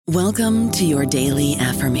Welcome to your daily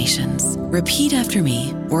affirmations. Repeat after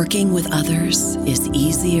me. Working with others is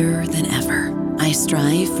easier than ever. I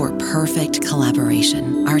strive for perfect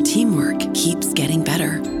collaboration. Our teamwork keeps getting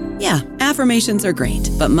better. Yeah, affirmations are great,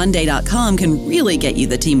 but Monday.com can really get you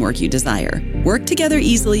the teamwork you desire. Work together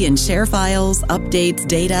easily and share files, updates,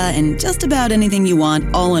 data, and just about anything you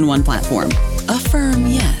want all in one platform. Affirm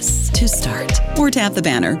yes to start, or tap the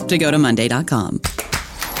banner to go to Monday.com.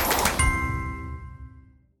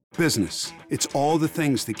 Business. It's all the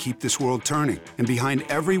things that keep this world turning. And behind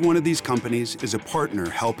every one of these companies is a partner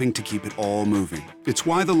helping to keep it all moving. It's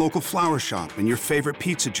why the local flower shop and your favorite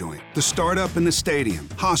pizza joint, the startup and the stadium,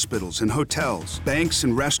 hospitals and hotels, banks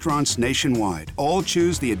and restaurants nationwide all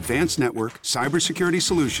choose the advanced network, cybersecurity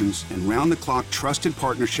solutions, and round-the-clock trusted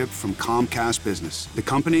partnership from Comcast Business, the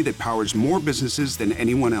company that powers more businesses than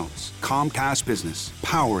anyone else. Comcast Business,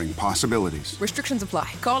 powering possibilities. Restrictions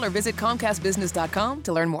apply. Call or visit ComcastBusiness.com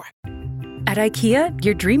to learn more. At IKEA,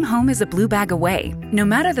 your dream home is a blue bag away. No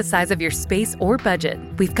matter the size of your space or budget,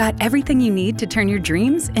 we've got everything you need to turn your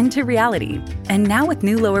dreams into reality. And now with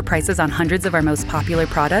new lower prices on hundreds of our most popular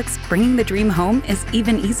products, bringing the dream home is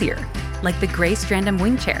even easier. Like the gray Strandom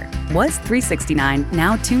wing chair was $369,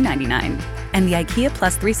 now $299. And the IKEA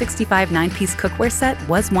Plus 365 9-piece cookware set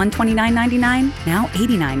was $129.99, now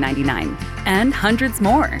 $89.99. And hundreds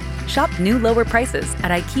more. Shop new lower prices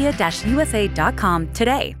at IKEA-USA.com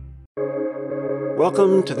today.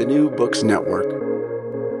 Welcome to the New Books Network.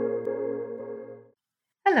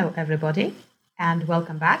 Hello, everybody, and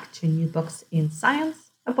welcome back to New Books in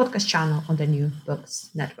Science, a podcast channel on the New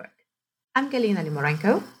Books Network. I'm Galina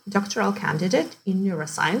Limorenko, doctoral candidate in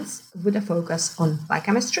neuroscience with a focus on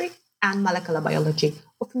biochemistry and molecular biology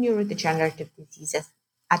of neurodegenerative diseases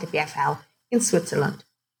at EPFL in Switzerland,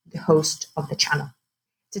 the host of the channel.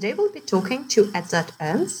 Today we'll be talking to Edzard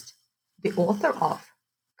Ernst, the author of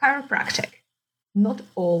Chiropractic, Not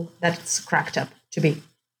All That It's Cracked Up to Be.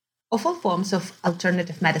 Of all forms of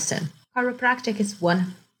alternative medicine, chiropractic is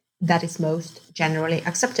one that is most generally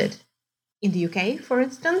accepted. In the UK, for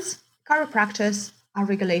instance, chiropractors are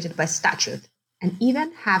regulated by statute and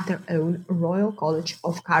even have their own Royal College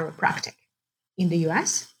of Chiropractic. In the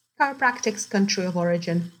US, chiropractic's country of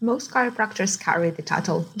origin, most chiropractors carry the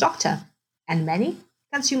title doctor, and many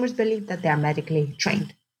consumers believe that they are medically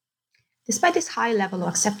trained. Despite this high level of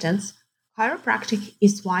acceptance, chiropractic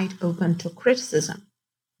is wide open to criticism.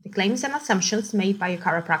 The claims and assumptions made by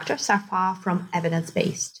chiropractors are far from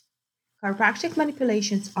evidence-based. Chiropractic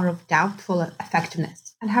manipulations are of doubtful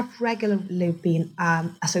effectiveness and have regularly been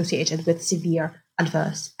associated with severe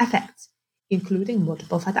adverse effects, including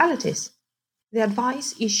multiple fatalities. The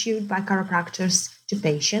advice issued by chiropractors to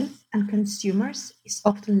patients and consumers is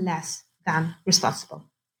often less than responsible.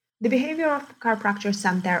 The behavior of chiropractors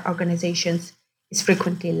and their organizations is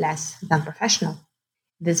frequently less than professional.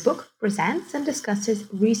 This book presents and discusses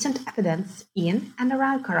recent evidence in and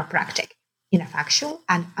around chiropractic in a factual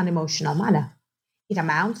and unemotional manner. It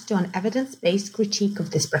amounts to an evidence-based critique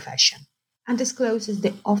of this profession and discloses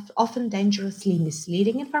the often dangerously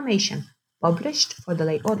misleading information published for the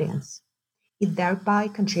lay audience. It thereby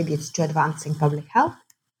contributes to advancing public health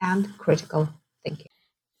and critical thinking.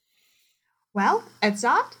 Well,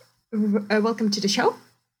 Edzard, welcome to the show.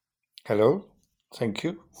 Hello. Thank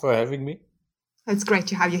you for having me. It's great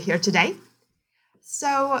to have you here today.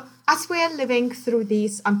 So, as we are living through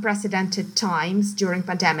these unprecedented times during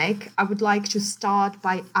pandemic, I would like to start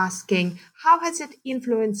by asking, how has it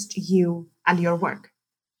influenced you and your work?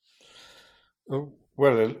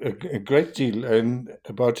 Well, a great deal. And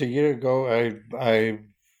about a year ago, I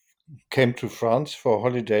came to France for a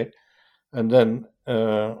holiday, and then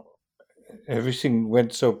everything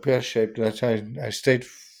went so pear-shaped that I stayed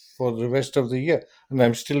for the rest of the year, and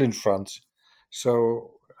I'm still in France.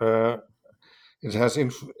 So it has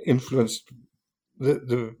influenced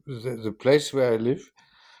the place where I live.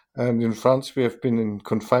 And in France, we have been in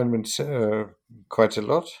confinement quite a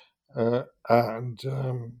lot, and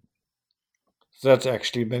that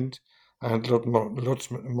actually meant I had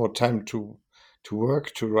lots more time to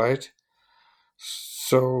work, to write.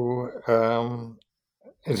 So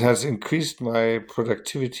it has increased my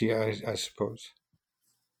productivity, I suppose.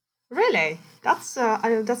 Really? That's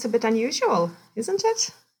a bit unusual, isn't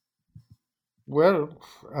it? Well,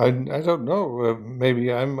 I don't know.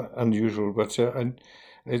 Maybe I'm unusual, but I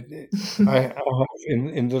have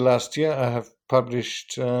in the last year I have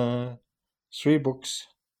published 3 books,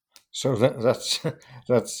 so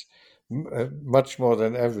that's much more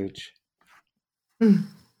than average.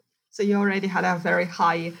 So you already had a very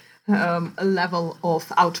high level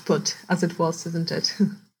of output, as it was, isn't it?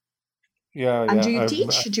 Yeah. And do you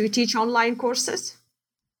teach? Do you teach online courses?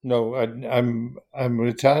 No, I'm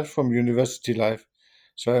retired from university life,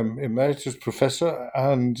 so I'm emeritus professor,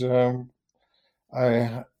 and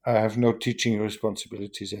I have no teaching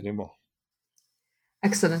responsibilities anymore.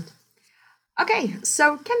 Excellent. Okay,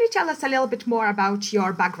 so can you tell us a little bit more about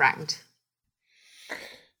your background?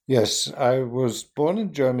 Yes, I was born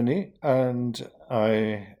in Germany, and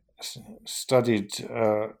I studied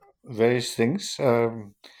various things.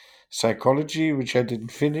 Psychology, which I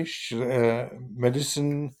didn't finish,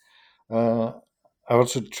 medicine. I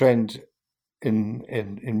also trained in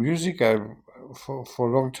music. For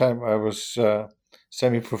a long time I was a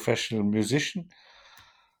semi-professional musician.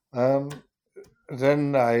 Um,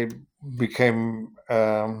 then I became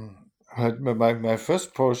had my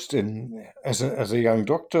first post in as a young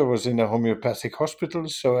doctor was in a homeopathic hospital,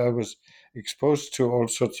 so I was exposed to all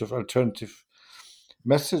sorts of alternative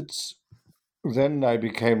methods. Then I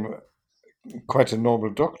became quite a normal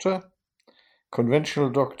doctor, conventional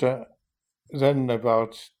doctor. Then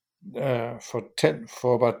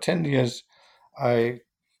for about 10 years, I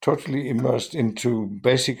totally immersed into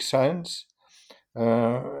basic science.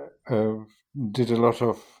 Uh, uh, did a lot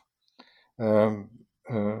of um,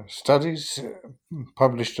 studies,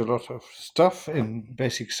 published a lot of stuff in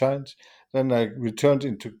basic science. Then I returned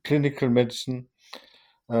into clinical medicine,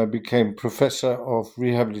 became professor of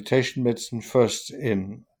rehabilitation medicine first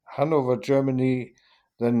in Hanover, Germany.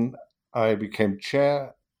 Then I became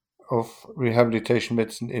chair of rehabilitation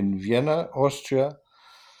medicine in Vienna, Austria.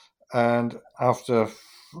 And after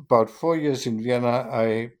about 4 years in Vienna,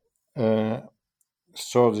 I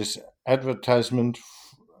saw this advertisement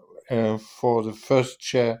for the first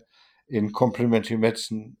chair in complementary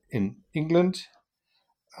medicine in England.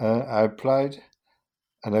 I applied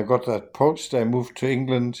and I got that post. I moved to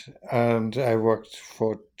England and I worked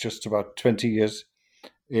for just about 20 years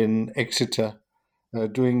in Exeter,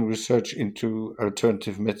 doing research into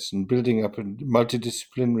alternative medicine, building up a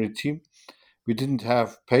multidisciplinary team. We didn't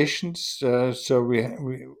have patients, so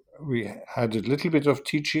we had a little bit of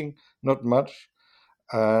teaching, not much,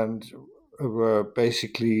 and were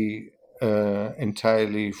basically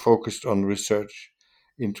entirely focused on research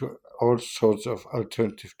into all sorts of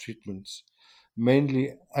alternative treatments,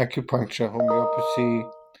 mainly acupuncture, homeopathy,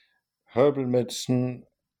 herbal medicine,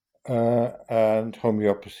 and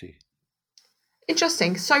homeopathy.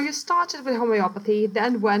 Interesting. So you started with homeopathy,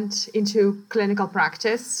 then went into clinical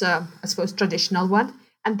practice, I suppose traditional one,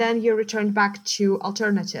 and then you returned back to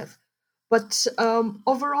alternative. But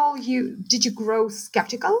overall, did you grow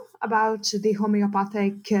skeptical about the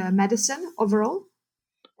homeopathic medicine overall?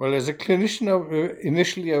 Well, as a clinician,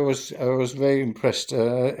 initially I was very impressed.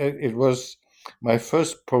 It was my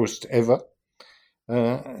first post ever.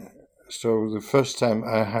 Uh, so the first time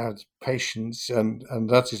I had patients, and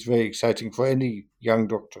that is very exciting for any young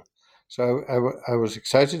doctor. So I was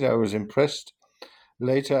excited, I was impressed.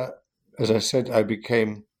 Later, as I said, I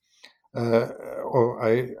became, or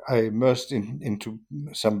I immersed into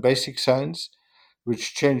some basic science,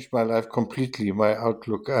 which changed my life completely, my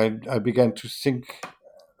outlook. I began to think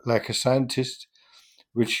like a scientist,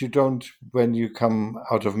 which you don't when you come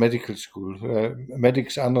out of medical school.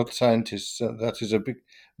 Medics are not scientists. That is a big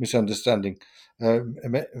misunderstanding.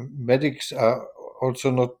 Medics are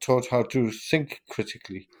also not taught how to think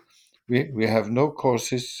critically. We have no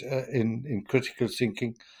courses in critical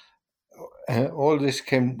thinking. All this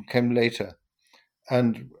came later,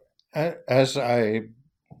 and as I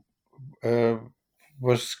uh,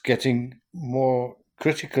 was getting more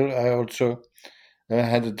critical, I also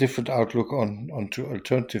had a different outlook onto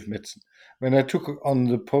alternative medicine. When I took on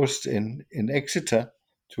the post in Exeter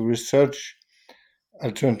to research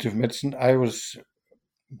alternative medicine, I was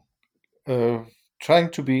uh, trying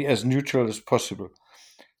to be as neutral as possible.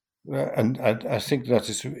 And I think that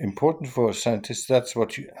is important for a scientist. That's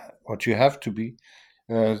what you have to be.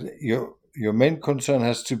 Your main concern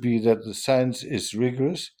has to be that the science is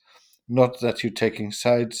rigorous, not that you're taking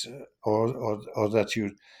sides or that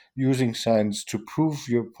you're using science to prove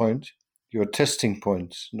your point. You're testing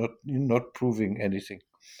points, not proving anything.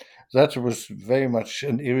 That was very much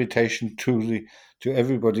an irritation to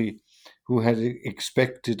everybody who had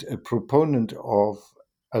expected a proponent of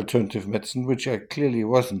alternative medicine, which I clearly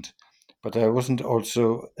wasn't. But I wasn't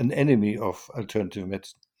also an enemy of alternative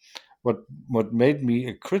medicine. What made me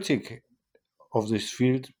a critic of this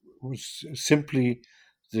field was simply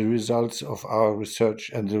the results of our research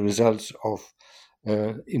and the results of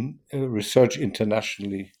in research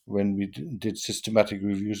internationally when we did systematic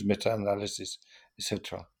reviews, meta-analysis,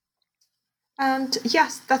 etc. And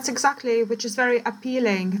yes, that's exactly which is very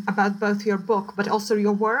appealing about both your book, but also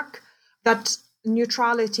your work, that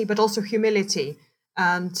neutrality, but also humility.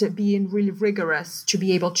 and being really rigorous to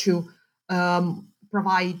be able to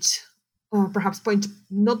provide perhaps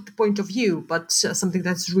not the point of view, but something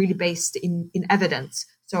that's really based in evidence.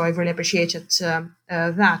 So I really appreciated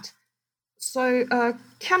that. So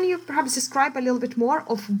can you perhaps describe a little bit more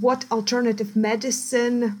of what type of alternative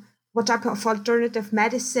medicine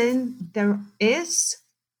there is?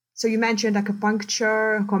 So you mentioned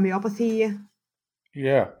acupuncture, homeopathy.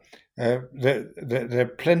 Yeah, there are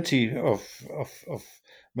plenty of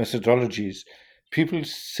methodologies. People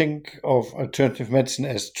think of alternative medicine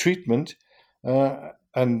as treatment,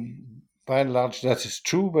 and by and large that is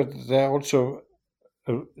true, but there are also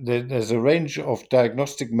there's a range of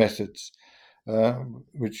diagnostic methods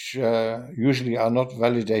which usually are not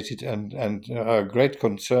validated and are a great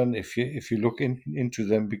concern if you look into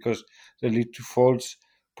them, because they lead to false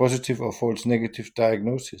positive or false negative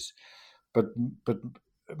diagnosis. But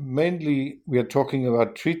mainly we are talking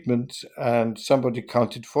about treatment, and somebody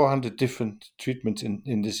counted 400 different treatments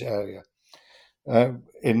in this area.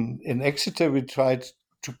 In Exeter, we tried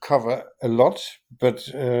to cover a lot, but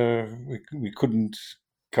we couldn't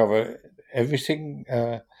cover everything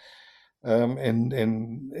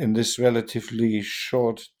in this relatively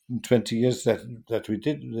short 20 years that we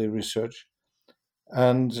did the research.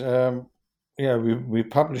 And we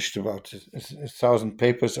published about 1,000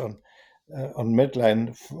 papers on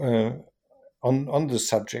Medline on the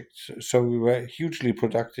subject. So we were hugely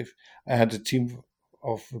productive. I had a team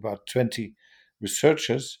of about 20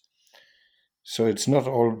 researchers. So it's not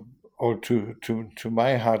all to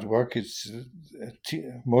my hard work. It's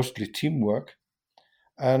mostly teamwork.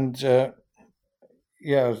 And the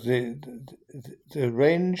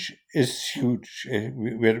range is huge.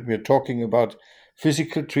 We're talking about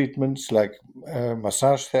physical treatments like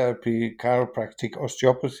massage therapy, chiropractic,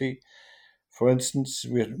 osteopathy. For instance,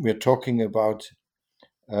 we're talking about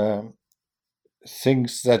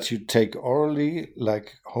things that you take orally,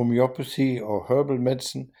 like homeopathy or herbal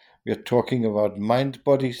medicine. We're talking about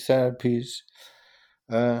mind-body therapies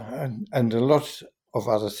and a lot of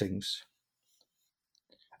other things.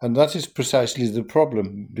 And that is precisely the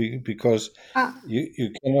problem, because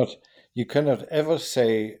you cannot ever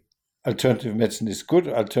say alternative medicine is good,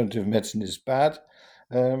 alternative medicine is bad,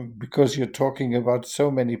 because you're talking about so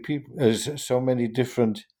many people, so many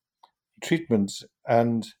different treatments,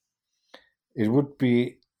 and it would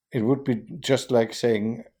be just like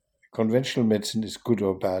saying conventional medicine is good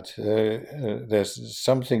or bad. There's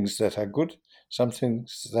some things that are good, some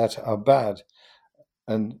things that are bad,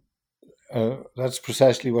 and that's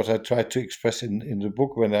precisely what I try to express in the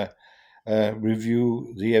book when I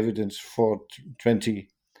review the evidence for 20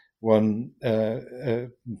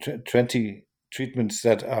 treatments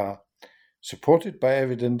that are supported by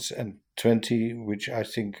evidence and 20 which I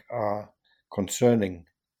think are concerning.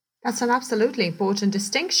 That's an absolutely important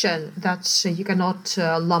distinction, that you cannot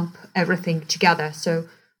lump everything together. So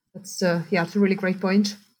that's it's a really great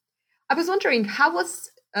point. I was wondering, how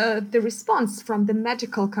was the response from the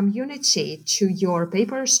medical community to your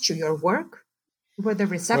papers, to your work? Were they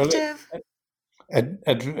receptive? Well,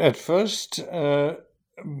 at first,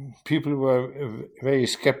 people were very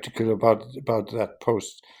skeptical about that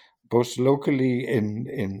post, both locally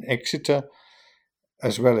in Exeter,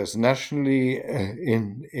 as well as nationally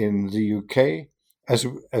in the UK, as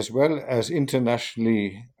well as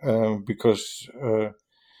internationally, because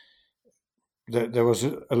there was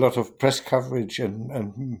a lot of press coverage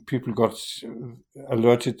and people got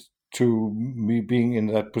alerted to me being in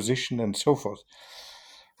that position and so forth.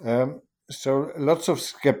 So lots of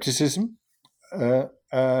skepticism,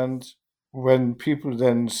 and when people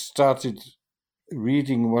then started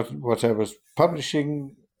reading what I was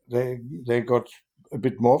publishing, they got a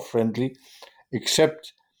bit more friendly,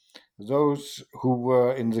 except those who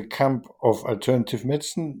were in the camp of alternative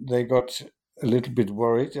medicine. They got a little bit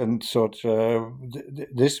worried and thought,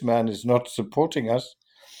 this man is not supporting us,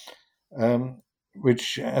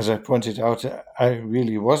 which, as I pointed out, I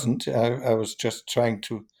really wasn't. I was just trying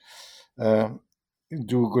to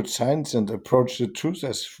do good science and approach the truth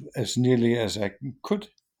as nearly as I could.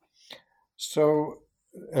 So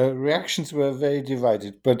reactions were very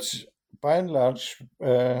divided, but by and large,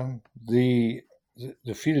 the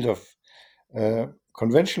field of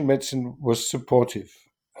conventional medicine was supportive,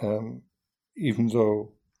 even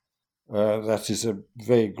though that is a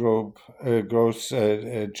very gross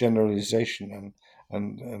generalization,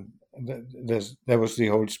 and there was the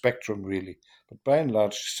whole spectrum really, but by and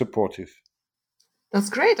large supportive. That's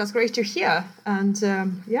great. That's great to hear. And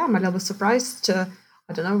I'm a little bit surprised. I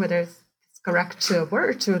don't know whether it's correct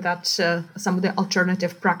word to that. Some of the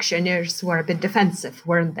alternative practitioners were a bit defensive,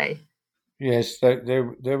 weren't they? Yes, they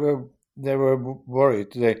were they were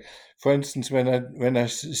worried. For instance, when I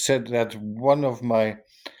said that one of my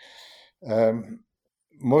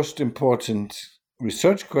most important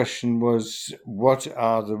research question was what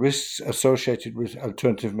are the risks associated with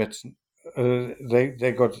alternative medicine,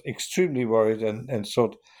 they got extremely worried and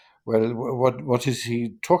thought, well, what is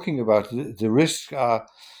he talking about? The risks are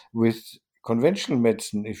with conventional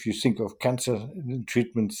medicine. If you think of cancer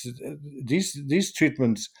treatments, these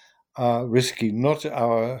treatments are risky, not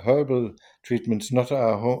our herbal treatments, not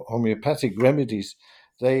our homeopathic remedies.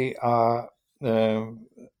 They are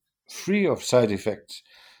free of side effects.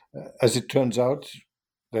 As it turns out,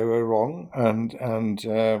 they were wrong, and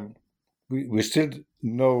we still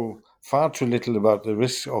know far too little about the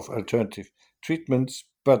risks of alternative treatments,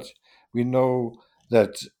 but we know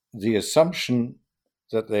that the assumption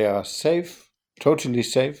that they are safe, totally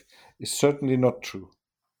safe, is certainly not true.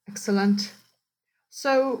 Excellent.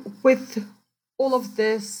 So, with all of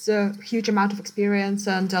this huge amount of experience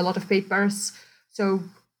and a lot of papers, so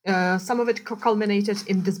some of it culminated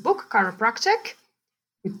in this book, Chiropractic,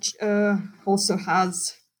 which also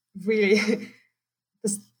has really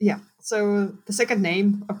this, yeah. So the second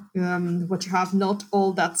name, what you have, not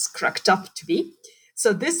all that's cracked up to be.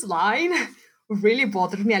 So this line really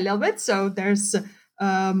bothered me a little bit. So there's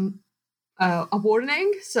a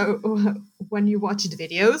warning. So when you watch the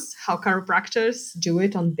videos, how chiropractors do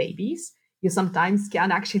it on babies, you sometimes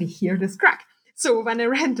can actually hear this crack. So when I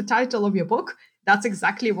read the title of your book, that's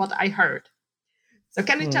exactly what I heard. So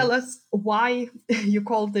can you tell us why you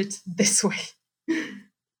called it this way?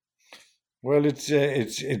 Well,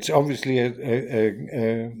 it's obviously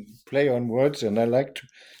a play on words, and I like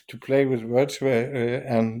to play with words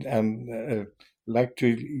and like to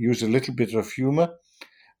use a little bit of humor,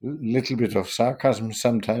 a little bit of sarcasm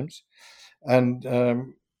sometimes, and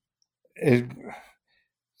it's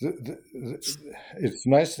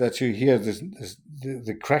nice that you hear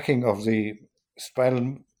the cracking of the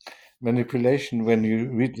spinal manipulation when you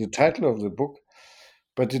read the title of the book,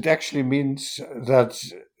 but it actually means that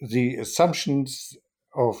the assumptions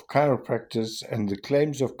of chiropractors and the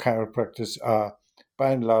claims of chiropractors are, by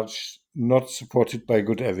and large, not supported by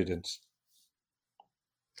good evidence.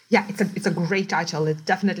 Yeah, it's a great title. It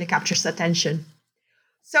definitely captures attention.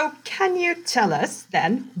 So can you tell us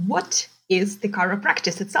then, what is the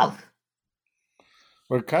chiropractic itself?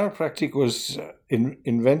 Well, chiropractic was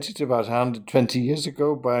invented about 120 years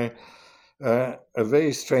ago by a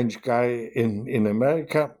very strange guy in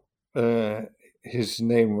America. His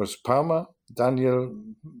name was Palmer, Daniel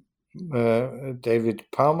David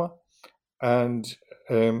Palmer, and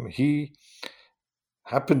he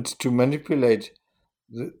happened to manipulate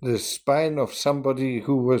the spine of somebody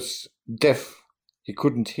who was deaf. He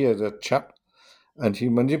couldn't hear, that chap, and he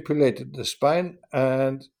manipulated the spine,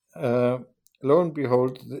 and lo and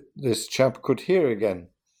behold, this chap could hear again.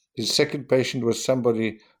 His second patient was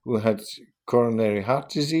somebody who had coronary heart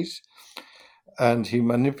disease, and he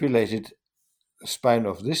manipulated the spine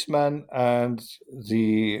of this man, and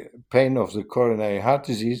the pain of the coronary heart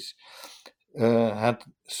disease had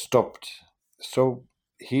stopped. So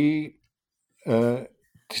he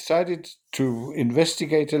decided to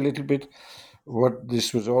investigate a little bit what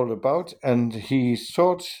this was all about, and he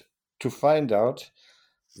thought to find out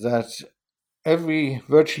that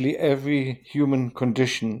virtually every human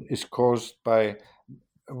condition is caused by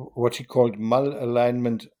what he called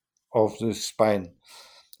malalignment of the spine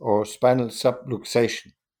or spinal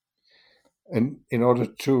subluxation. And in order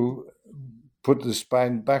to put the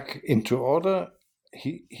spine back into order,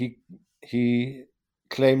 he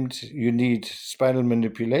claimed you need spinal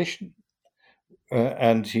manipulation,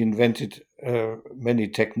 and he invented many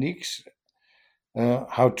techniques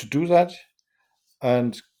how to do that.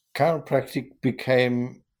 And chiropractic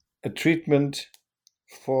became a treatment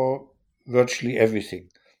for virtually everything.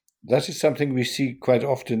 That is something we see quite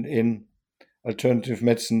often in alternative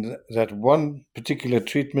medicine, that one particular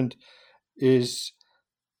treatment is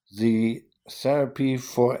the therapy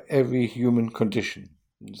for every human condition.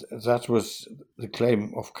 That was the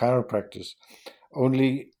claim of chiropractors.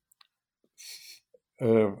 Only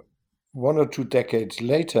 1 or 2 decades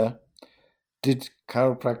later did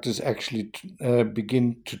chiropractors actually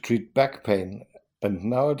begin to treat back pain. And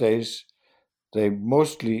nowadays, they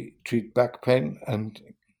mostly treat back pain, and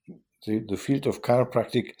the field of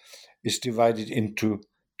chiropractic is divided into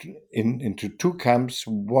two camps,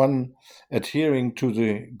 one adhering to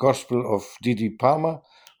the gospel of D.D. Palmer,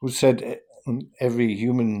 who said every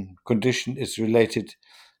human condition is related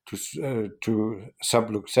to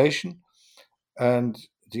subluxation, and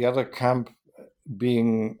the other camp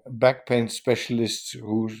being back pain specialists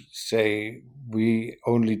who say we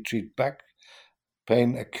only treat back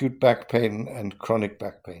pain, acute back pain, and chronic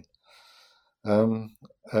back pain.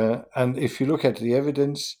 And if you look at the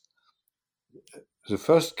evidence, the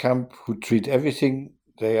first camp who treat everything,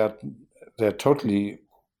 they're totally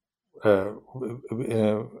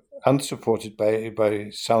unsupported by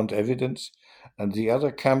sound evidence, and the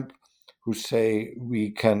other camp who say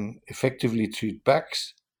we can effectively treat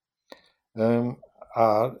backs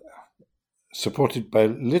are supported by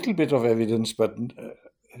a little bit of evidence, but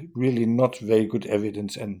really not very good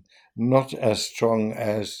evidence and not as strong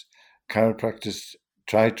as chiropractors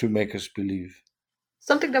try to make us believe.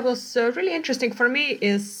 Something that was really interesting for me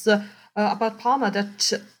is about Palmer,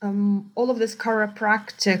 that all of this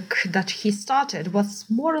chiropractic that he started was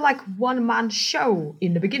more like one-man show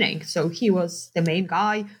in the beginning. So he was the main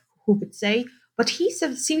guy who would say, but he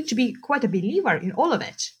seemed to be quite a believer in all of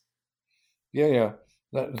it. Yeah.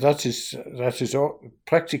 That is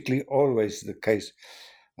practically always the case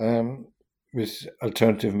with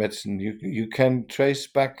alternative medicine. You can trace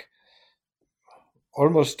back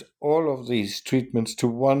almost all of these treatments to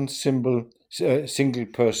one single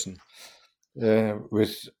person.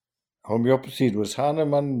 With homeopathy, it was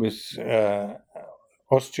Hahnemann. With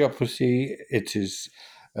osteopathy, it is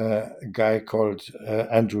a guy called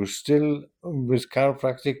Andrew Still. With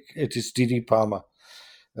chiropractic, it is D.D. Palmer.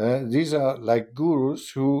 These are like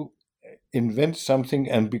gurus who invent something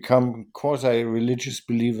and become quasi-religious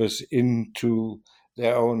believers into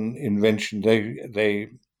their own invention. They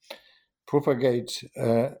propagate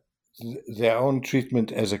their own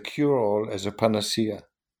treatment as a cure-all, as a panacea.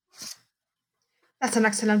 That's an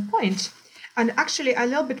excellent point. And actually, a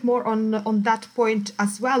little bit more on that point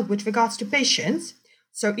as well with regards to patients.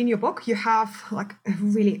 So in your book, you have like a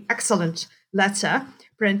really excellent letter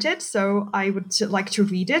printed. So I would like to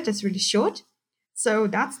read it. It's really short. So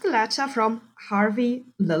that's the letter from Harvey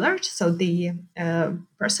Lillard. So the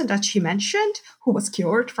person that you mentioned who was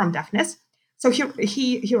cured from deafness. So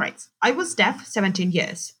he writes, I was deaf 17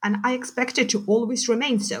 years and I expected to always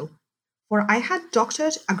remain so. For I had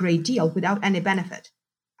doctored a great deal without any benefit.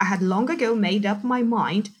 I had long ago made up my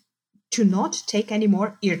mind to not take any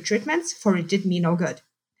more ear treatments, for it did me no good.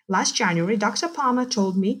 Last January, Dr. Palmer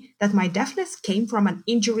told me that my deafness came from an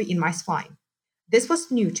injury in my spine. This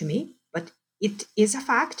was new to me, but it is a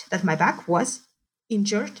fact that my back was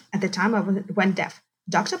injured at the time I went deaf.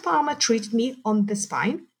 Dr. Palmer treated me on the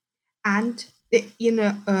spine, and in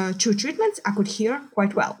 2 treatments, I could hear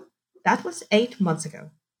quite well. That was 8 months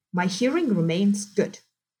ago. My hearing remains good.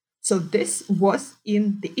 So this was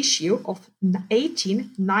in the issue of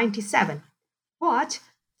 1897. But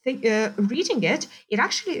reading it, it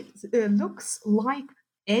actually looks like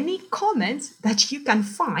any comments that you can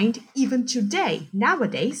find even today,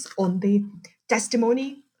 nowadays, on the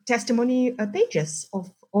testimony pages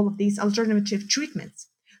of all of these alternative treatments.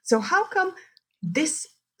 So how come this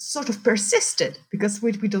sort of persisted? Because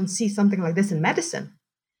we don't see something like this in medicine.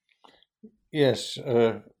 Yes.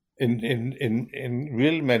 In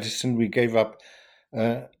real medicine, we gave up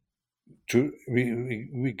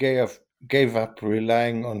we gave up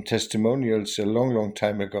relying on testimonials a long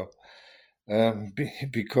time ago,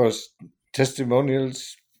 because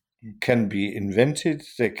testimonials can be invented,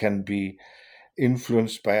 they can be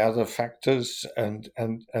influenced by other factors, and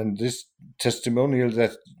this testimonial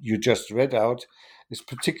that you just read out is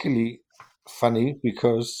particularly funny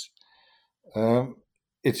because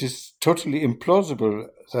it is totally implausible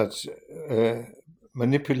that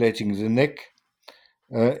manipulating the neck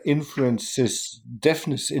influences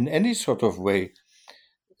deafness in any sort of way.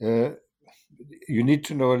 You need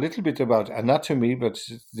to know a little bit about anatomy, but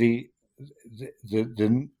the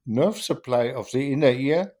nerve supply of the inner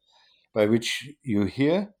ear, by which you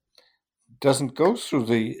hear, doesn't go through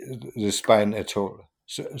the spine at all.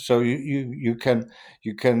 So you can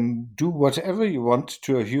do whatever you want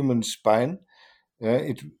to a human spine.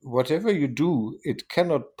 Whatever you do, it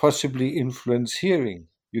cannot possibly influence hearing.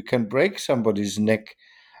 You can break somebody's neck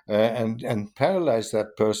and paralyze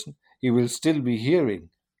that person. He will still be hearing,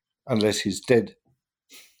 unless he's dead.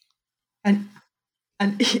 And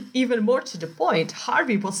even more to the point,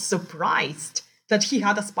 Harvey was surprised that he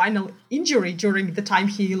had a spinal injury during the time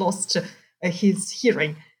he lost his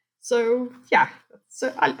hearing. So yeah, it's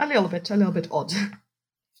a little bit odd.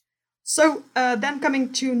 So then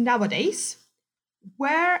coming to nowadays,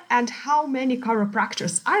 where and how many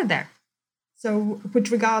chiropractors are there? So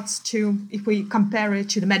with regards to, if we compare it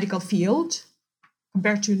to the medical field,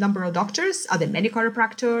 compared to number of doctors, are there many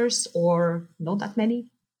chiropractors or not that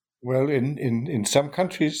many? Well, in some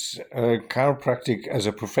countries, chiropractic as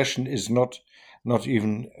a profession is not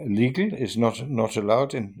even legal, is not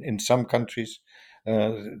allowed. In some countries,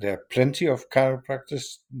 there are plenty of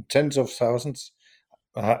chiropractors, tens of thousands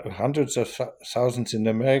hundreds of thousands in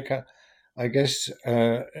America. I guess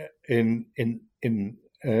in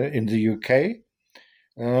the UK,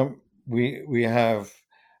 we have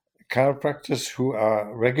chiropractors who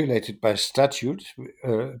are regulated by statute,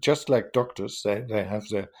 just like doctors. They have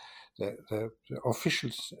the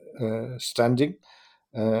official standing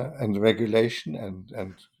and regulation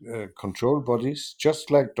and control bodies, just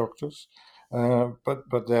like doctors.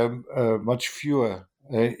 But there are much fewer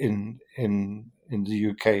in the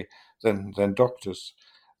UK than doctors,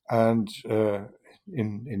 and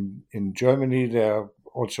in Germany there are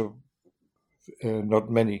also not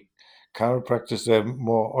many chiropractors. There are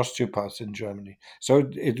more osteopaths in Germany. So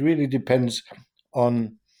it really depends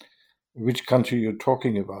on which country you're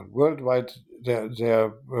talking about. Worldwide,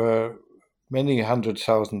 there are many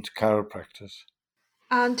 100,000 chiropractors.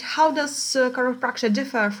 And how does chiropractor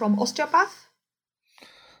differ from osteopath?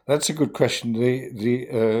 That's a good question.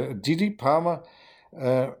 The Didi Palmer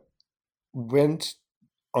went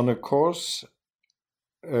on a course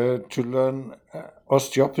to learn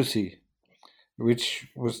osteopathy, which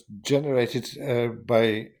was generated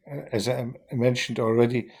by, as I mentioned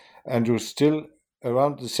already, Andrew Still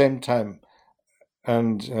around the same time.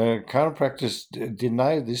 And chiropractors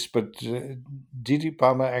deny this, but Didi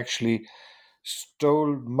Palmer actually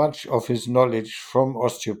stole much of his knowledge from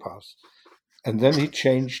osteopaths. And then he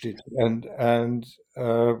changed it. And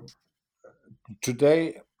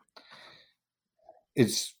today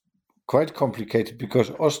it's quite complicated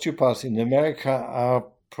because osteopaths in America are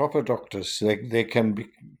proper doctors. They can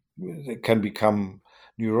become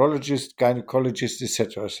neurologists, gynecologists,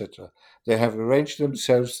 etc., etc. They have arranged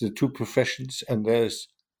themselves the two professions, and there is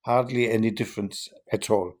hardly any difference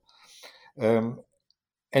at all.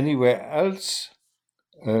 Anywhere else,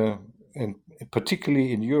 and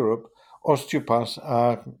particularly in Europe, osteopaths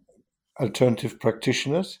are alternative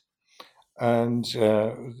practitioners, and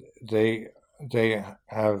they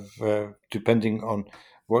have, depending on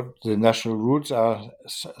what the national rules are,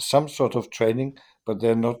 some sort of training, but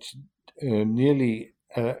they're not nearly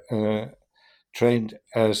trained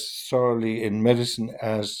as thoroughly in medicine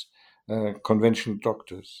as conventional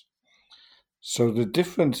doctors. So the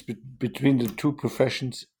difference between the two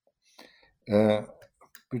professions,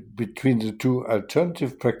 between the two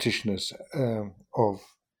alternative practitioners of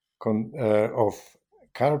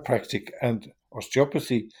chiropractic and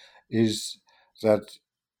osteopathy, is that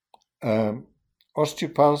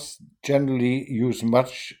osteopaths generally use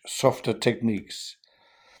much softer techniques.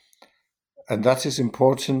 And that is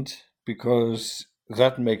important because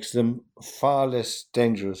that makes them far less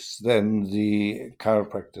dangerous than the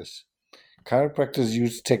chiropractors. Chiropractors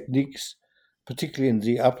use techniques, particularly in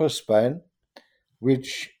the upper spine,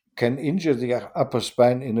 which can injure the upper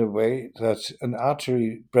spine in a way that an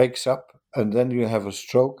artery breaks up and then you have a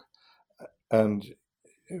stroke. And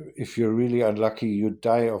if you're really unlucky, you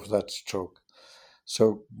die of that stroke.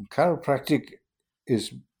 So chiropractic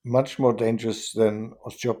is much more dangerous than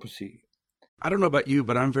osteopathy. I don't know about you,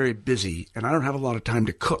 but I'm very busy and I don't have a lot of time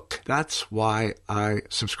to cook. That's why I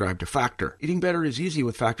subscribe to Factor. Eating better is easy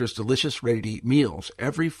with Factor's delicious, ready-to-eat meals.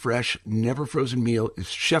 Every fresh, never frozen meal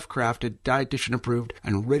is chef-crafted, dietitian approved,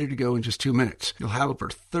 and ready to go in just 2 minutes. You'll have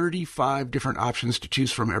over 35 different options to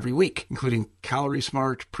choose from every week, including Calorie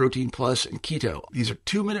Smart, Protein Plus, and Keto. These are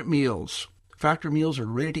 2-minute meals. Factor meals are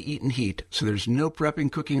ready to eat and heat, so there's no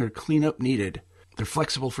prepping, cooking, or cleanup needed. They're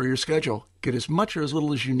flexible for your schedule. Get as much or as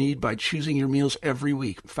little as you need by choosing your meals every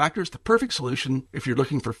week. Factor's the perfect solution if you're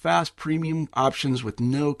looking for fast, premium options with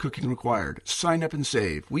no cooking required. Sign up and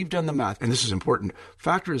save. We've done the math, and this is important.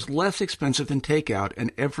 Factor is less expensive than takeout,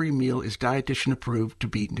 and every meal is dietitian approved to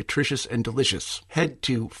be nutritious and delicious. Head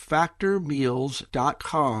to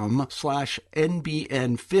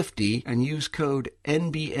factormeals.com/NBN50 and use code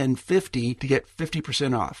NBN50 to get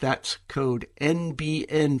 50% off. That's code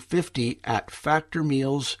NBN50 at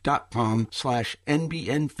factormeals.com/NBN50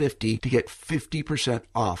 to get 50%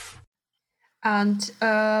 off. And,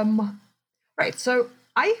 right, so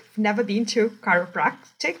I've never been to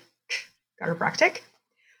chiropractic.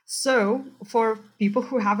 So for people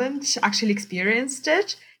who haven't actually experienced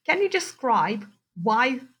it, can you describe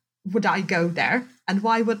why would I go there and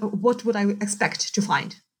what would I expect to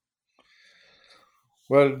find?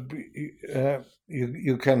 Well,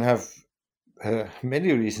 you can have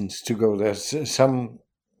many reasons to go there. Some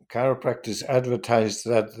chiropractors advertise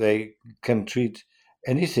that they can treat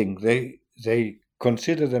anything. They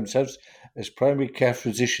consider themselves as primary care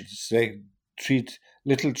physicians. They treat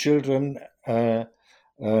little children and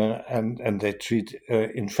they treat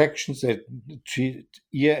infections. They treat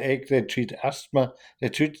earache. They treat asthma. They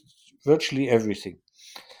treat virtually everything.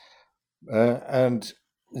 And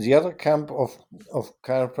the other camp of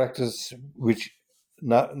chiropractors, which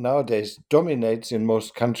nowadays dominates in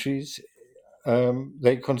most countries,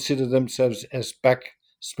 they consider themselves as back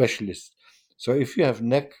specialists. So if you have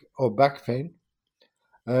neck or back pain,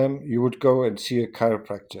 you would go and see a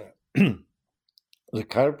chiropractor. The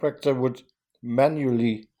chiropractor would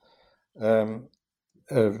manually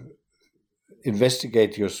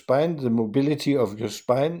investigate your spine, the mobility of your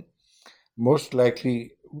spine. Most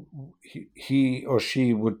likely, he or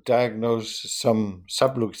she would diagnose some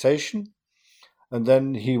subluxation, and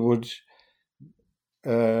then he would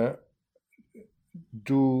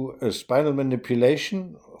do a spinal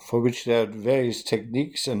manipulation, for which there are various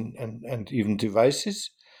techniques and even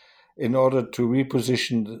devices in order to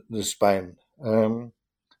reposition the spine. The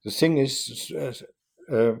thing is,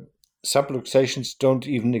 subluxations don't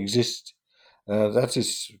even exist. That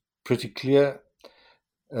is pretty clear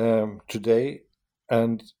today,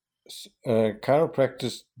 and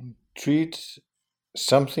chiropractors treat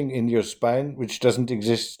something in your spine which doesn't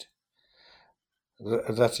exist.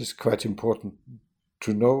 That is quite important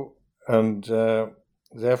to know, and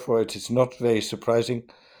therefore it is not very surprising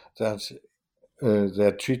that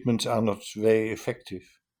their treatments are not very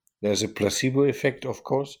effective. There's a placebo effect, of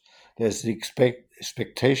course. There's the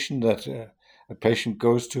expectation that a patient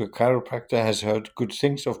goes to a chiropractor, has heard good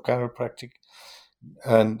things of chiropractic,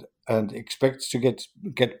 and expects to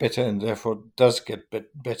get better, and therefore does get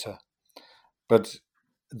better. But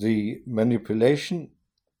the manipulation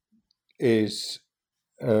is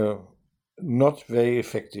not very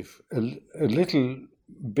effective. A little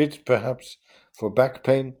bit perhaps for back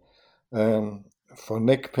pain. For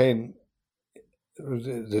neck pain,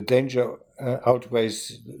 the danger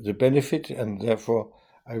outweighs the benefit, and therefore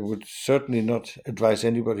I would certainly not advise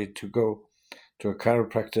anybody to go to a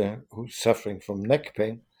chiropractor who's suffering from neck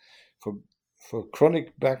pain. For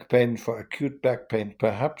chronic back pain, for acute back pain,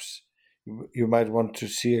 perhaps you might want to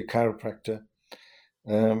see a chiropractor,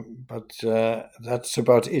 but that's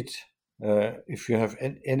about it. If you have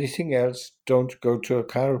anything else, don't go to a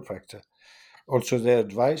chiropractor. Also, their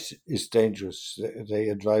advice is dangerous. They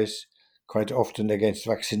advise quite often against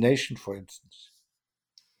vaccination, for instance.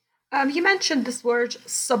 You mentioned this word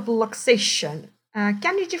subluxation.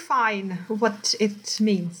 Can you define what it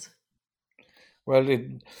means? Well,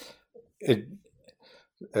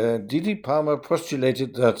 D.D. Palmer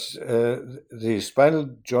postulated that the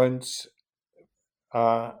spinal joints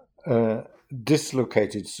are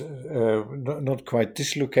dislocated, not quite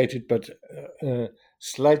dislocated, but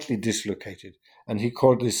slightly dislocated, and he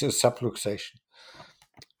called this a subluxation.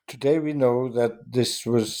 Today we know that this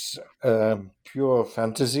was pure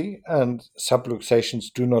fantasy, and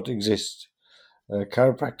subluxations do not exist.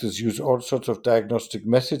 Chiropractors use all sorts of diagnostic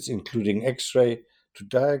methods, including X-ray, to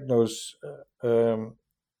diagnose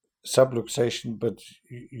subluxation, but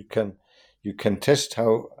you can test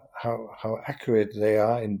how accurate they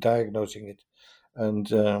are in diagnosing it, and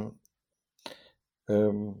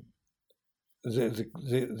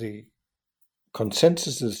the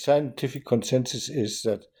consensus, the scientific consensus, is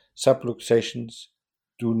that subluxations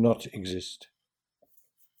do not exist.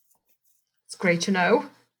 It's great to know.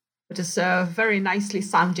 It is a very nicely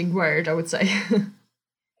sounding word, I would say.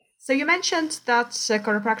 So you mentioned that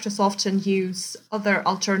chiropractors often use other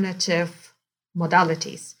alternative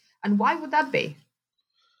modalities. And why would that be?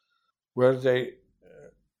 Well,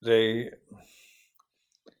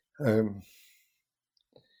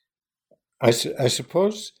 I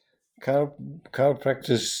suppose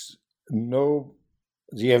chiropractors know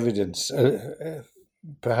the evidence.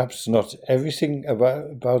 Perhaps not everything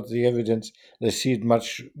about the evidence. They see it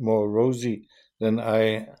much more rosy than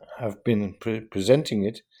I have been presenting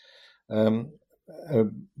it.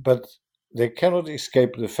 But they cannot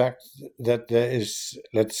escape the fact that there is,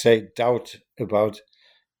 let's say, doubt about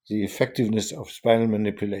the effectiveness of spinal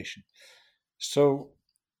manipulation. So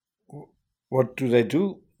what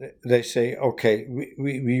do? They say, okay,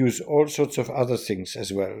 we use all sorts of other things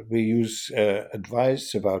as well. We use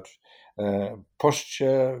advice about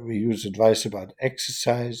posture, we use advice about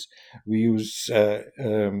exercise, we use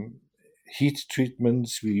heat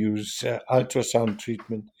treatments, we use ultrasound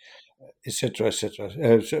treatment, etc.,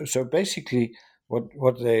 etc. So basically,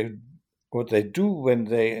 what they do when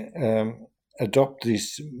they adopt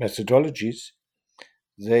these methodologies,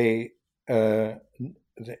 they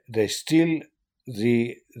steal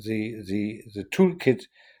the toolkit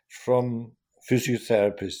from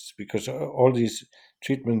physiotherapists, because all these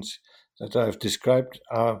treatments that I've described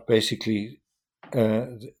are basically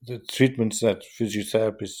the treatments that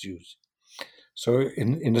physiotherapists use. So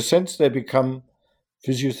in a sense, they become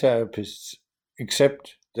physiotherapists,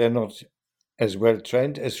 except they're not as well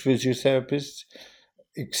trained as physiotherapists,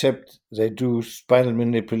 except they do spinal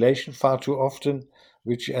manipulation far too often,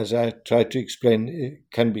 which, as I tried to explain,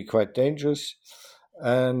 can be quite dangerous.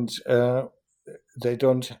 And they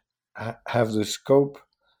don't have the scope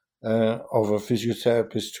of a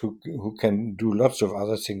physiotherapist who can do lots of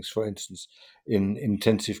other things, for instance, in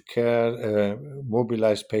intensive care,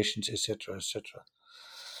 mobilize patients, etc., etc.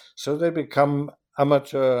 So they become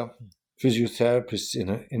amateur physiotherapists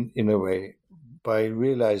in a way, by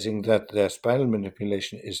realizing that their spinal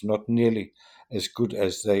manipulation is not nearly as good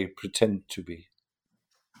as they pretend to be.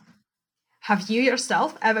 Have you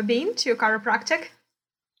yourself ever been to a chiropractic?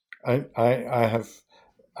 I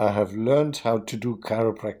have learned how to do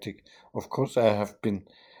chiropractic. Of course, I have been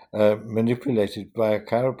manipulated by a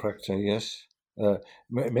chiropractor. Yes,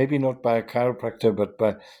 maybe not by a chiropractor, but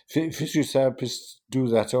by physiotherapists do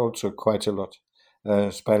that also quite a lot.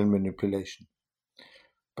 Spinal manipulation,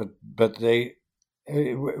 but they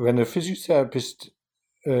when a physiotherapist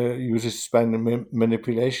uses spinal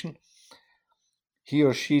manipulation, he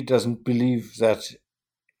or she doesn't believe that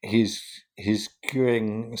he's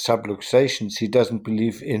curing subluxations. He doesn't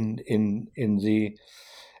believe in the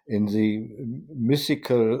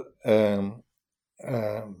mythical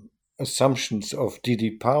assumptions of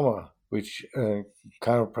D.D. Palmer, which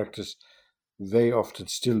chiropractors very often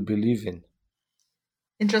still believe in.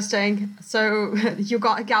 Interesting. So you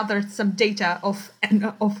gathered some data of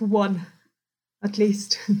one, at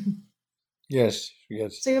least. Yes.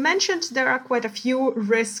 So you mentioned there are quite a few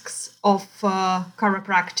risks of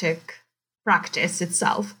chiropractic practice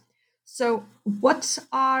itself. So what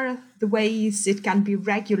are the ways it can be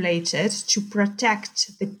regulated to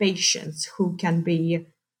protect the patients who can be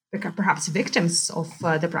perhaps victims of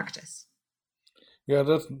the practice? Yeah,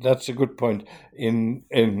 that's a good point. In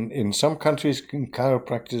some countries,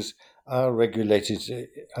 chiropractors are regulated.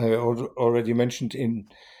 I already mentioned in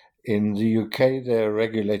the UK, they're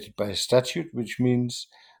regulated by statute, which means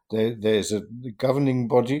there's a governing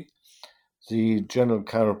body, the General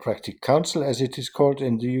Chiropractic Council, as it is called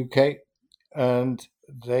in the UK, and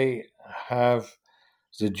they have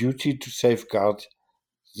the duty to safeguard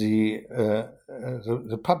the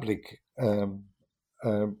public.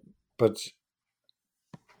 But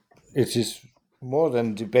it is more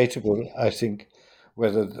than debatable, I think,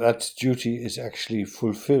 whether that duty is actually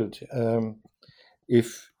fulfilled.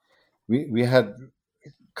 If we had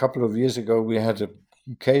a couple of years ago, we had a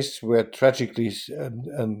case where tragically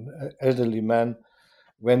an elderly man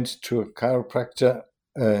went to a chiropractor,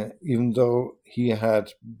 even though he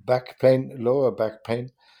had back pain, lower back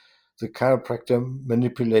pain. The chiropractor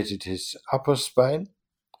manipulated his upper spine,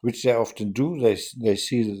 which they often do. They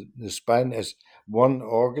see the spine as one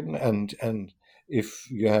organ, and if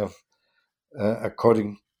you have,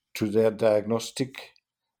 according to their diagnostic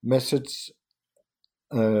methods,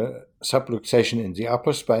 subluxation in the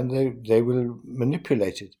upper spine, they will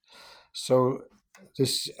manipulate it. So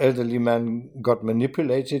this elderly man got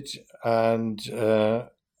manipulated and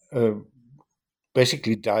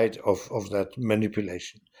basically died of that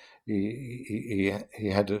manipulation. He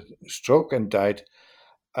had a stroke and died,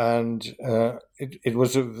 and it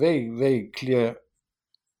was a very, very clear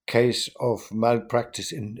case of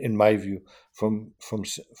malpractice in my view, from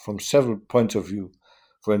several points of view.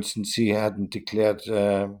 For instance, he hadn't declared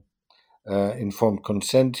informed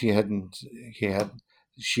consent. She hadn't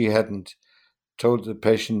told the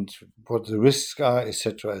patient what the risks are,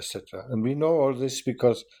 etc., etc. And we know all this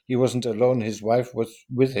because he wasn't alone; his wife was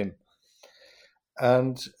with him.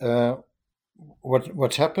 And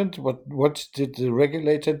what happened? What did the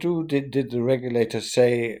regulator do? Did the regulator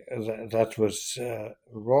say that was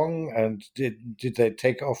wrong? And did they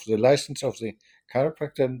take off the license of the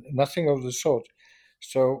chiropractor? Nothing of the sort.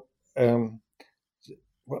 So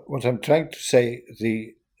what I'm trying to say,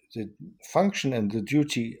 the function and the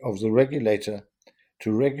duty of the regulator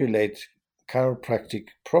to regulate chiropractic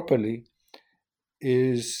properly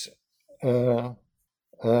is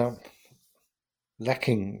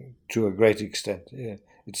lacking to a great extent.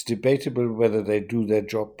 It's debatable whether they do their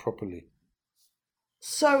job properly.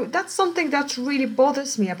 So that's something that really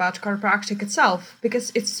bothers me about chiropractic itself,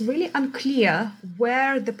 because it's really unclear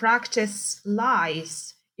where the practice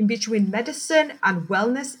lies in between medicine and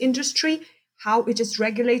wellness industry, how it is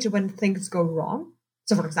regulated when things go wrong.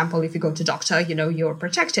 So, for example, if you go to doctor, you're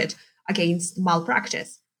protected against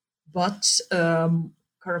malpractice. But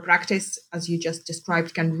chiropractic, as you just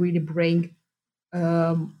described, can really bring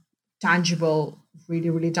tangible, really,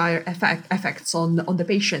 really dire effects on the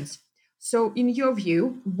patients. So in your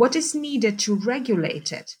view, what is needed to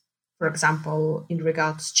regulate it? For example, in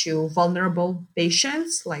regards to vulnerable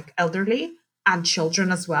patients like elderly and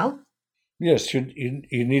children as well? Yes,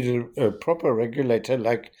 you need a proper regulator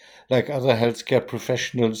like other healthcare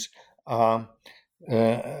professionals are,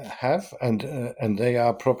 have, and they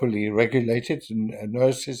are properly regulated.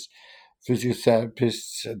 Nurses,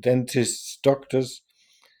 physiotherapists, dentists, doctors,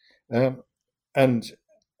 um, and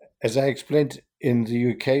as I explained, in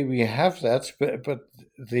the UK we have that, but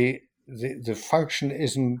the function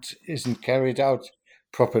isn't carried out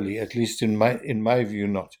properly. At least in my view,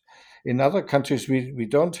 not. In other countries, we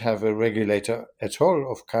don't have a regulator at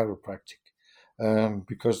all of chiropractic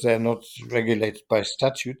because they're not regulated by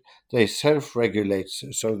statute. They self-regulate,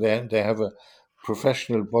 so they have a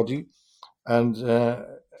professional body, and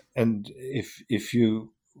if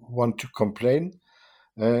you want to complain,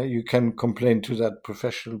 you can complain to that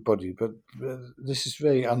professional body, but this is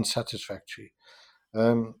very unsatisfactory.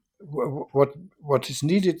 What is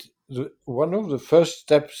needed? One of the first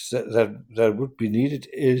steps that would be needed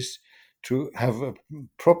is to have a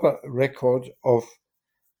proper record of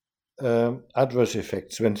adverse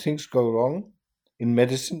effects. When things go wrong in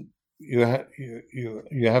medicine, you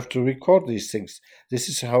have to record these things. This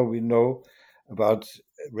is how we know about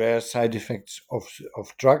rare side effects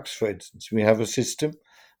of drugs, for instance. We have a system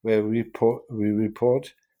where we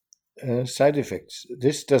report side effects.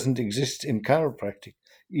 This doesn't exist in chiropractic,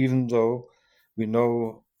 even though we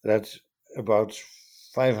know that about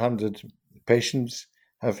 500 patients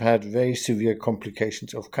have had very severe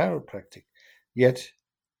complications of chiropractic. Yet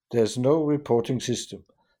there's no reporting system.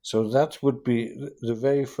 So that would be the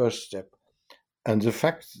very first step. And the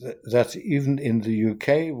fact that even in the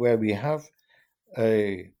UK, where we have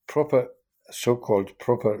a proper, so-called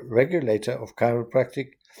proper regulator of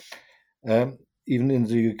chiropractic, even in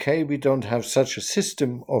the UK, we don't have such a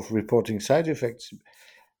system of reporting side effects,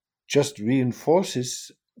 just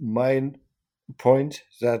reinforces my point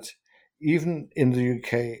that even in the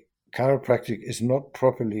UK, chiropractic is not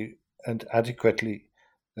properly and adequately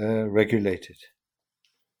regulated.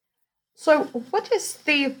 So, what is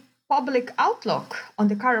the public outlook on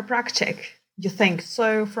the chiropractic, you think?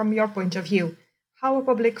 So, from your point of view, how are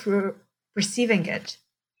public perceiving it?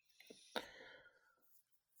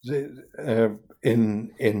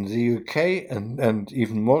 In the UK and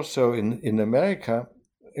even more so in America,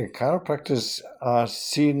 chiropractors are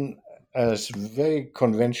seen as very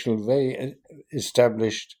conventional, very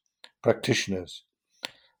established practitioners.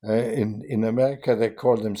 In America, they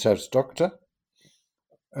call themselves doctor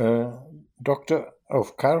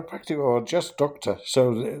of chiropractic, or just doctor.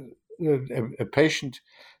 So a patient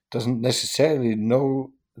doesn't necessarily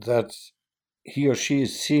know that he or she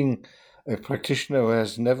is seeing a practitioner who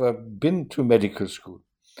has never been to medical school.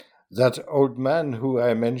 That old man who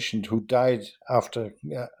I mentioned, who died after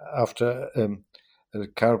a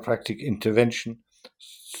chiropractic intervention,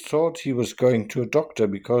 thought he was going to a doctor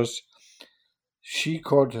because she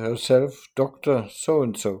called herself Dr.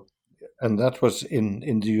 So-and-so. And that was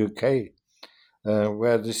in the UK,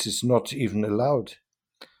 where this is not even allowed.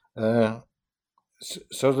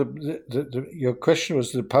 So your question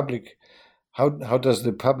was the public. How does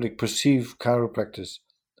the public perceive chiropractors?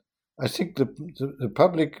 I think the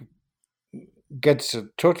public gets a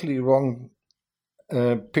totally wrong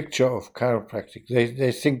picture of chiropractic.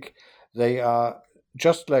 They think they are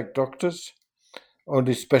just like doctors,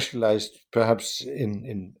 only specialized perhaps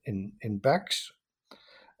in backs,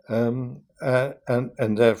 and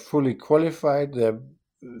they're fully qualified. They're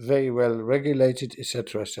very well regulated,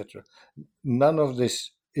 etc., etc. None of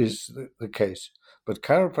this is the case. But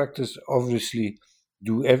chiropractors obviously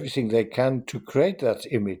do everything they can to create that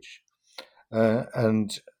image.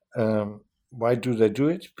 And why do they do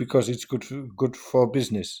it? Because it's good for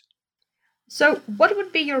business. So, what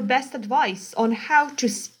would be your best advice on how to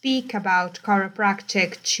speak about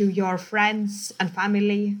chiropractic to your friends and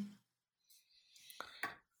family?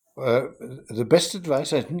 The best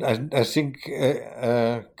advice, I think,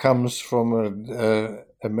 comes from an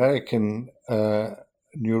American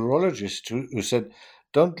neurologist who said,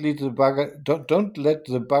 "Don't let the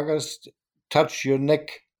buggers touch your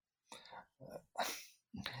neck."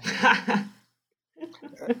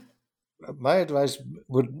 My advice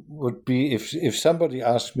would be, if somebody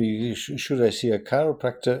asked me, should I see a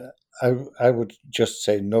chiropractor, I would just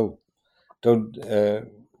say no. Don't.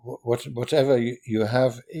 Whatever you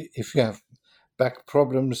have, if you have back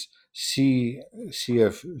problems, see a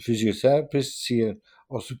physiotherapist, see an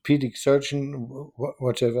orthopedic surgeon,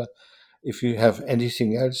 whatever. If you have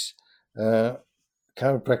anything else,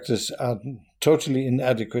 chiropractors are totally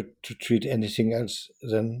inadequate to treat anything else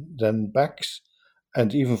than backs,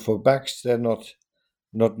 and even for backs, they're not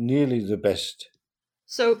nearly the best.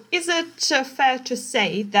 So is it fair to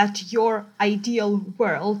say that your ideal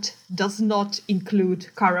world does not include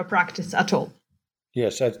chiropractic at all?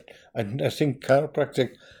 Yes, I think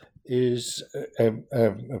chiropractic is a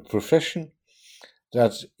profession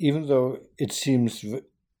that, even though it seems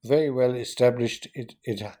very well established, it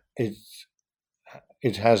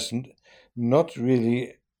has not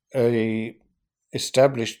really a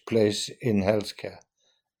established place in healthcare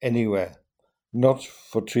anywhere. Not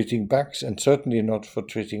for treating backs, and certainly not for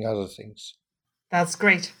treating other things. That's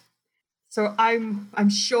great. So I'm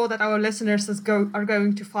sure that our listeners are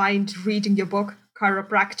going to find reading your book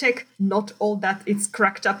Chiropractic not all that it's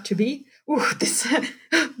cracked up to be. Ooh, this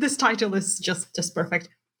title is just perfect.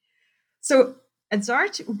 So,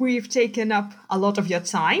 Edzard, we've taken up a lot of your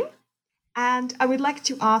time, and I would like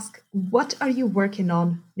to ask, what are you working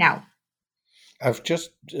on now? I've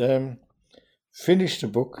just finished a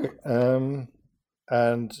book,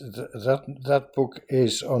 and that book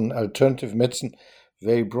is on alternative medicine,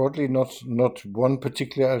 very broadly, not one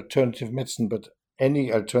particular alternative medicine, but any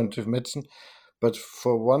alternative medicine, but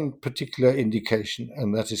for one particular indication,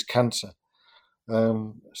 and that is cancer.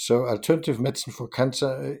 So alternative medicine for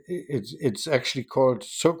cancer, it's actually called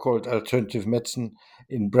so-called alternative medicine,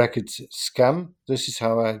 in brackets SCAM. This is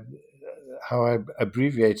how I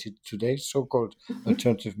abbreviate it today, so-called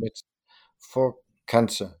alternative medicine for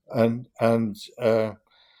cancer. And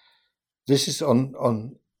this is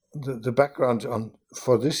on the background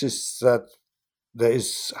for this is that there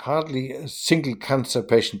is hardly a single cancer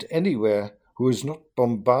patient anywhere who is not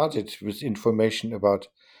bombarded with information about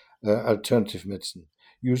alternative medicine.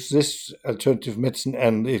 Use this alternative medicine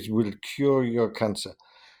and it will cure your cancer.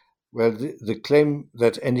 Well, the claim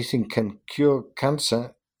that anything can cure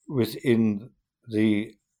cancer within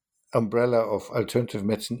the umbrella of alternative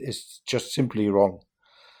medicine is just simply wrong.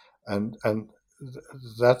 And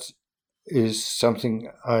that is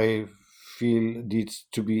something I feel needs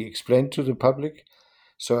to be explained to the public.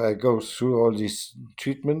 So I go through all these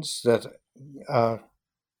treatments that are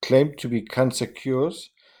claimed to be cancer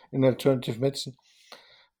cures in alternative medicine,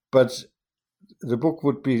 but the book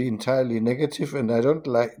would be entirely negative, and I don't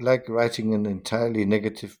like writing an entirely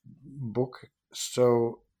negative book.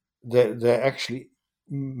 So there actually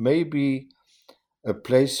may be a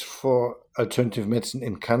place for alternative medicine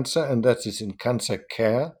in cancer, and that is in cancer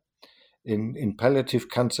care, in palliative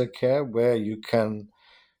cancer care, where you can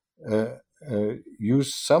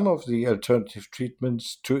use some of the alternative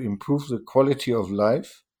treatments to improve the quality of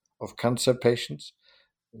life of cancer patients.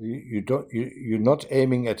 You're not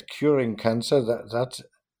aiming at curing cancer. That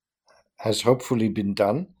has hopefully been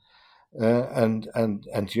done, and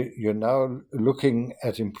you're now looking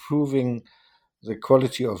at improving the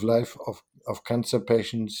quality of life of cancer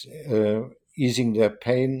patients, easing their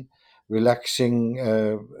pain, relaxing,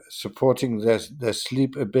 supporting their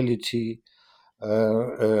sleep ability,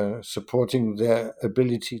 supporting their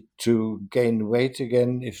ability to gain weight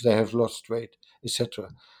again if they have lost weight,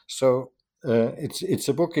 etc. So it's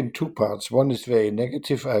a book in two parts. One is very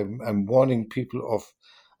negative. I'm warning people of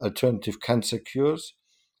alternative cancer cures,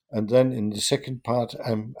 and then in the second part,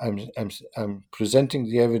 I'm presenting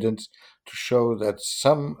the evidence to show that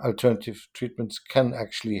some alternative treatments can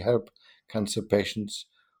actually help cancer patients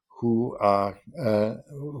who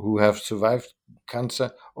have survived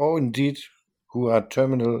cancer, or indeed who are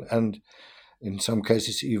terminal, and in some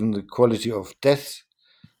cases even the quality of death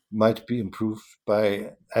might be improved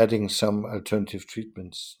by adding some alternative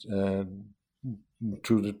treatments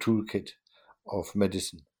to the toolkit of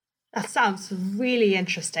medicine. That sounds really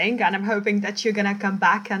interesting, and I'm hoping that you're going to come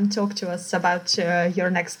back and talk to us about your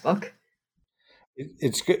next book.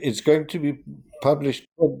 It's going to be published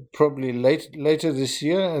probably later this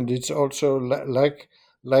year, and it's also like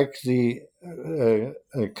the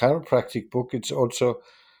chiropractic book. It's also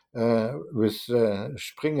with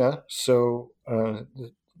Springer, so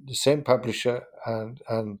the same publisher,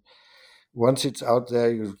 and once it's out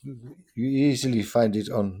there, you easily find it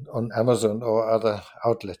on Amazon or other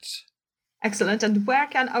outlets. Excellent. And where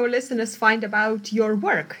can our listeners find about your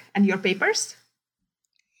work and your papers?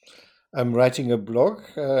 I'm writing a blog,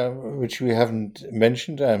 which we haven't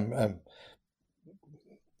mentioned. I'm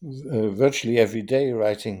virtually every day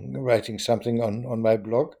writing something on my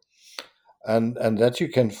blog, and that you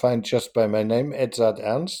can find just by my name, Edzard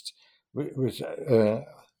Ernst,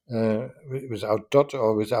 without dot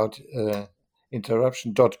or without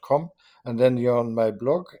interruption.com, and then you're on my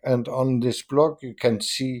blog. And on this blog, you can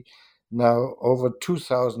see now over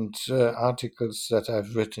 2,000 articles that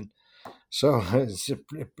I've written. So it's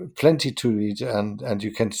plenty to read, and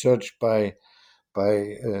you can search by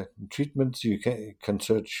treatments. You can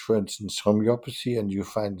search, for instance, homeopathy, and you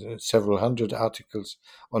find several hundred articles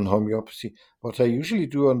on homeopathy. What I usually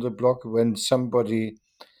do on the blog when somebody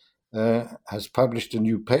has published a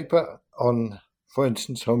new paper on, for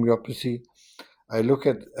instance, homeopathy, I look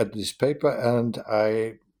at this paper and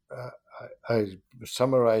I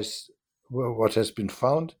summarize what has been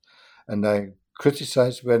found, and I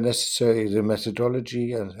criticize where necessary the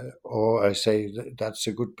methodology, or I say that's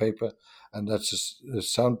a good paper and that's a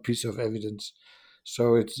sound piece of evidence.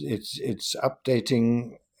 So it's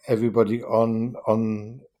updating everybody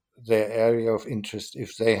on their area of interest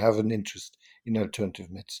if they have an interest in alternative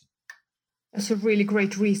medicine. That's a really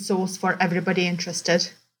great resource for everybody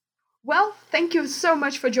interested. Well, thank you so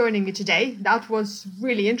much for joining me today. That was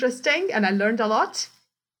really interesting and I learned a lot.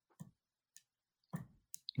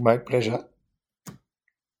 My pleasure.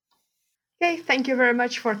 Okay, thank you very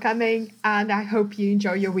much for coming, and I hope you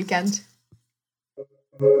enjoy your weekend.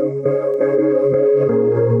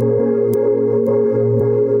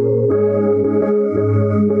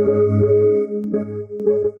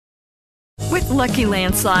 With Lucky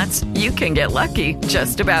Land Slots, you can get lucky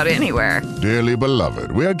just about anywhere. Dearly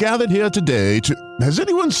beloved, we are gathered here today to... Has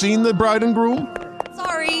anyone seen the bride and groom?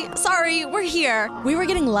 Sorry, we're here. We were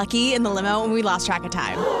getting lucky in the limo and we lost track of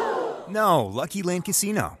time. No, Lucky Land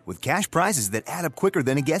Casino, with cash prizes that add up quicker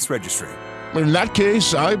than a guest registry. In that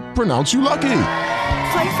case, I pronounce you lucky.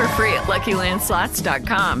 Play for free at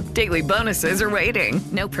LuckyLandSlots.com. Daily bonuses are waiting.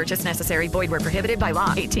 No purchase necessary. Void where prohibited by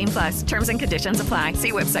law. 18+. Terms and conditions apply.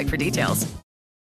 See website for details.